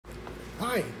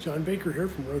Hi, John Baker here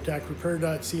from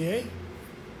RotacRepair.ca.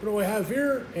 What do I have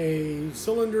here? A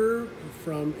cylinder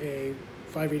from a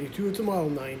 582, it's a Model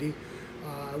 90.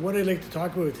 What I'd like to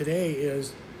talk about today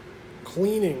is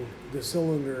cleaning the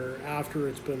cylinder after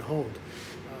it's been honed.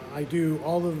 I do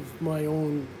all of my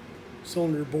own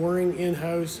cylinder boring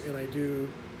in-house, and I do,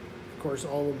 of course,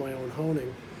 all of my own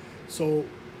honing. So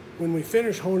when we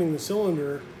finish honing the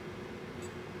cylinder,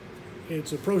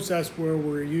 it's a process where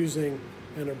we're using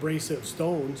an abrasive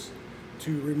stones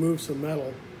to remove some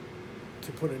metal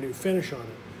to put a new finish on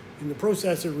it. In the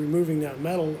process of removing that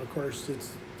metal, of course,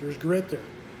 there's grit there.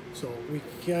 So we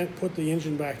can't put the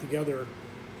engine back together.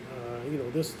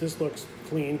 This looks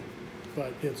clean,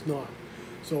 but it's not.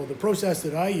 So the process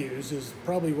that I use is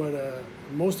probably what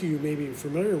most of you may be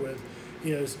familiar with.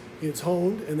 Is it's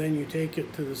honed, and then you take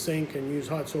it to the sink and use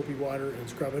hot soapy water and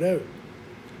scrub it out.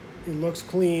 It looks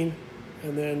clean,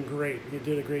 and then great, you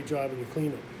did a great job and you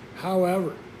clean it.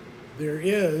 However, there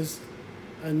is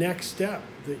a next step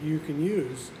that you can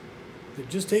use that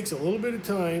just takes a little bit of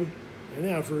time and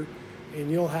effort,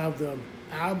 and you'll have them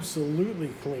absolutely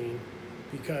clean,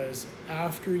 because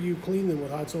after you clean them with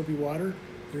hot soapy water,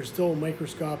 there's still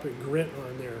microscopic grit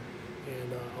on there,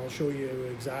 and I'll show you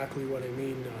exactly what I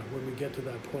mean when we get to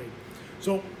that point.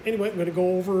 So anyway, I'm going to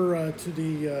go over to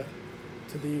the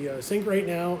sink right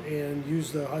now and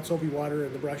use the hot soapy water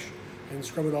and the brush and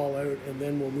scrub it all out, and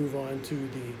then we'll move on to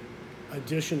the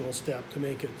additional step to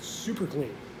make it super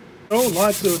clean. Oh,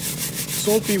 lots of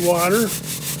soapy water.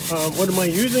 What am I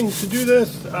using to do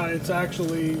this? It's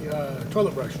actually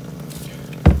toilet brush.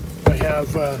 I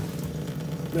have a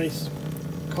nice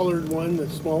colored one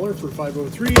that's smaller for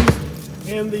 503s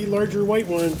and the larger white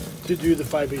one to do the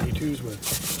 582s with.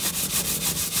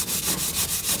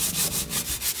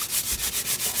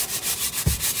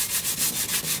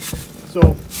 So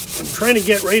I'm trying to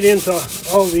get right into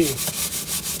all the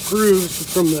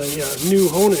grooves from the new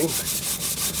honing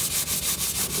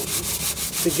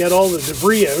to get all the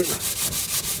debris out.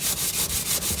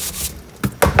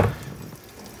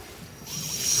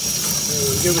 And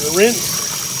we'll give it a rinse,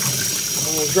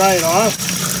 and we'll dry it off.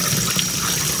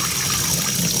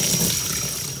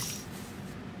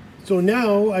 So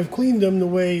now I've cleaned them the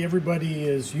way everybody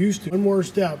is used to. One more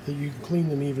step that you can clean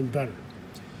them even better.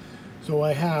 So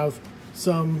I have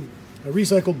a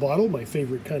recycled bottle, my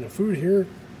favorite kind of food here.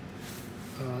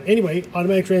 Anyway,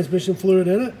 automatic transmission fluid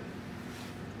in it,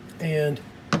 and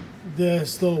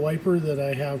this little wiper that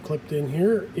I have clipped in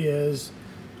here is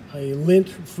a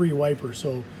lint-free wiper.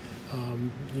 So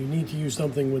you need to use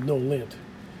something with no lint.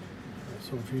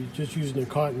 So if you're just using a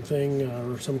cotton thing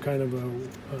or some kind of a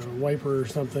wiper or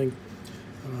something,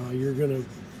 you're going to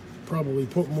probably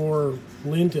put more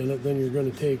lint in it than you're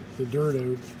going to take the dirt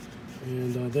out.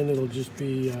 And then it'll just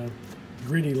be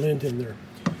gritty lint in there.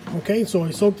 Okay, so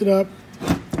I soaked it up,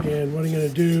 and what I'm going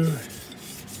to do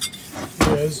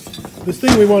is this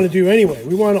thing we want to do anyway.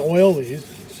 We want to oil these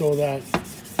so that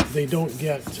they don't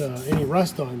get any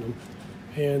rust on them.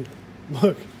 And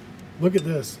look at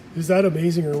this. Is that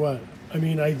amazing or what? I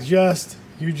mean,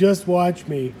 you just watch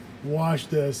me wash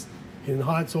this in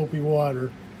hot soapy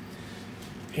water,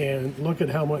 and look at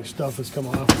how much stuff has come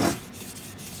off.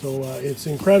 So it's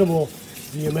incredible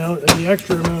the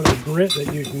extra amount of grit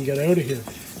that you can get out of here.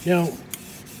 Now,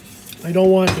 I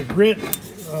don't want the grit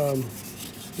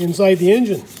inside the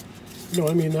engine.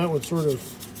 I mean, that would sort of,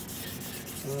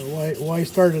 why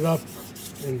start it up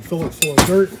and fill it full of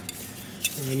dirt?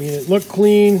 I mean, it looked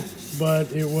clean,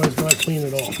 but it was not clean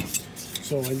at all.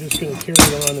 So I'm just going to carry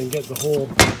it on and get the whole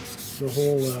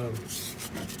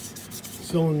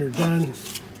cylinder done.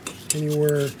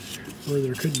 Anywhere where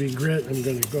there could be grit, I'm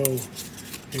going to go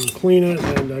and clean it.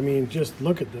 And I mean, just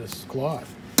look at this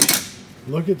cloth.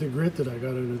 Look at the grit that I got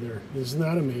out of there. Isn't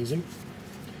that amazing?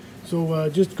 So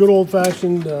just good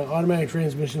old-fashioned automatic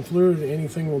transmission fluid,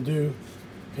 anything will do.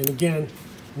 And again,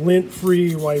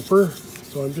 lint-free wiper.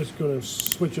 So I'm just going to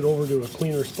switch it over to a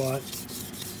cleaner spot.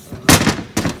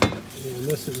 And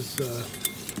this is,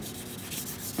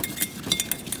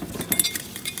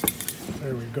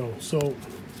 there we go. So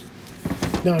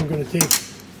now I'm going to take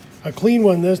a clean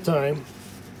one this time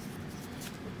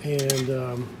and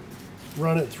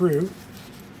run it through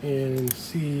and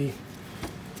see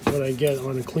what I get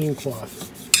on a clean cloth.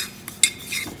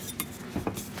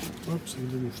 Oops, I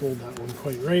didn't fold that one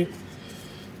quite right.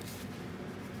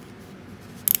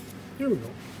 There we go.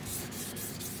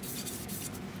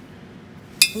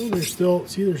 Oh, there's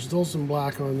still some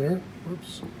black on there.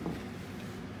 Whoops.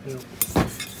 Yeah.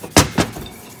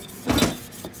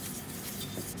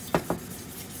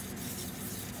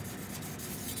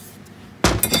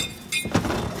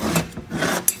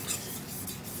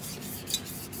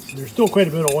 There's still quite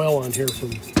a bit of oil on here from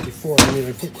before. I mean,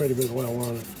 I put quite a bit of oil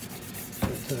on it.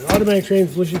 But, automatic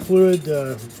transmission fluid,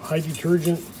 high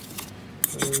detergent,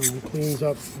 cleans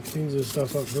this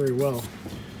stuff up very well.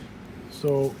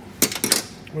 So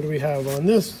what do we have on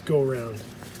this go around?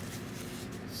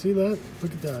 See that?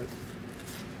 Look at that.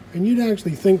 And you'd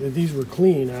actually think that these were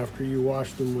clean after you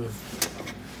washed them with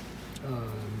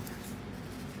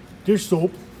dish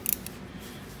soap.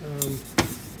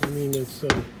 I mean,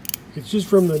 it's just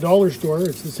from the dollar store.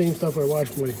 It's the same stuff I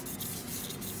wash my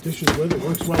dishes with. It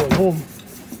works well at home.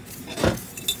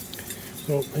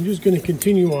 So I'm just going to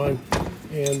continue on,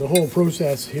 and the whole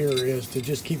process here is to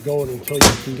just keep going until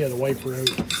you can get a wiper out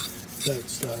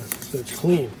that's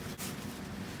clean.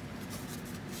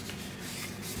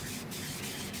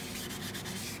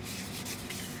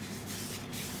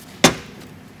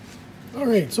 All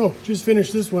right, so just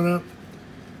finished this one up.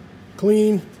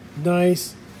 Clean,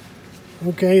 nice.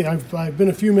 Okay, I've been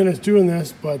a few minutes doing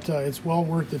this, but it's well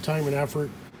worth the time and effort.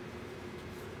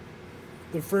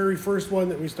 The very first one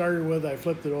that we started with, I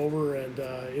flipped it over, and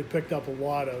it picked up a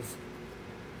lot of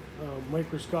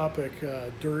microscopic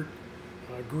dirt,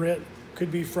 grit.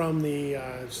 Could be from the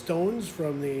stones,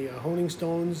 from the honing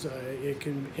stones. It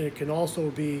can also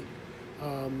be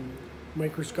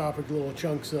microscopic little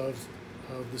chunks of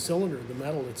the cylinder, the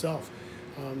metal itself.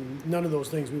 None of those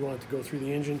things we want to go through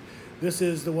the engine. This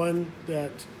is the one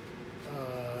that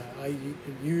I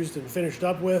used and finished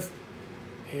up with,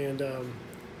 and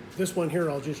this one here,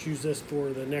 I'll just use this for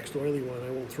the next oily one. I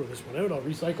won't throw this one out. I'll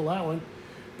recycle that one,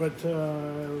 but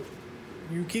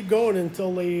you keep going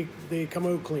until they come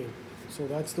out clean. So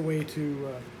that's the way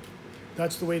to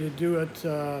do it,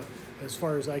 as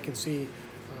far as I can see.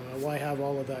 Why have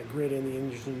all of that grit in the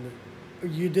engine?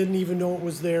 You didn't even know it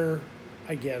was there.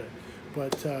 I get it,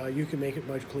 but you can make it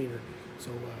much cleaner. So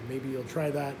maybe you'll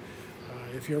try that.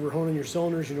 If you're ever honing your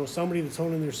cylinders, you know somebody that's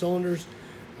honing their cylinders,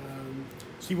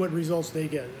 see what results they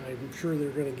get. I'm sure they're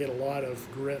going to get a lot of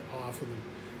grit off of them.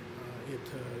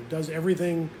 It does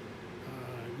everything.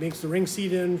 Makes the ring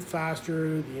seat in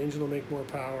faster. The engine will make more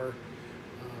power,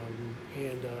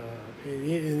 and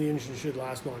the engine should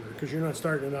last longer because you're not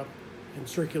starting it up and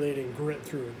circulating grit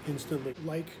through it instantly.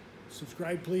 Like,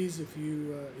 subscribe, please, if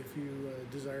you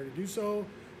desire to do so,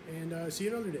 and see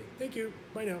you another day. Thank you.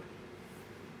 Bye now.